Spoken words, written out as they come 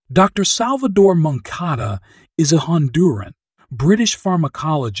Dr. Salvador Moncada is a Honduran-British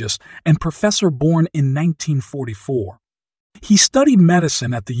pharmacologist and professor born in 1944. He studied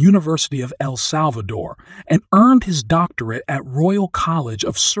medicine at the University of El Salvador and earned his doctorate at Royal College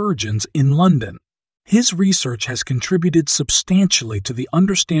of Surgeons in London. His research has contributed substantially to the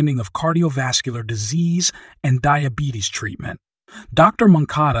understanding of cardiovascular disease and diabetes treatment. Dr.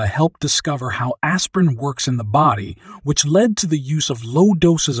 Moncada helped discover how aspirin works in the body, which led to the use of low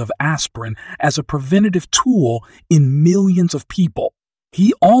doses of aspirin as a preventative tool in millions of people.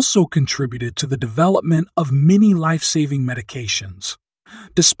 He also contributed to the development of many life-saving medications.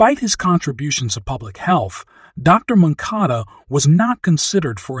 Despite his contributions to public health, Dr. Moncada was not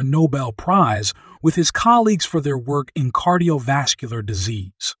considered for a Nobel Prize with his colleagues for their work in cardiovascular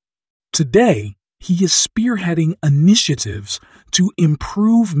disease. Today, he is spearheading initiatives to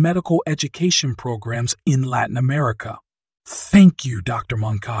improve medical education programs in Latin America. Thank you, Dr.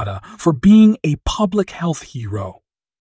 Moncada, for being a public health hero.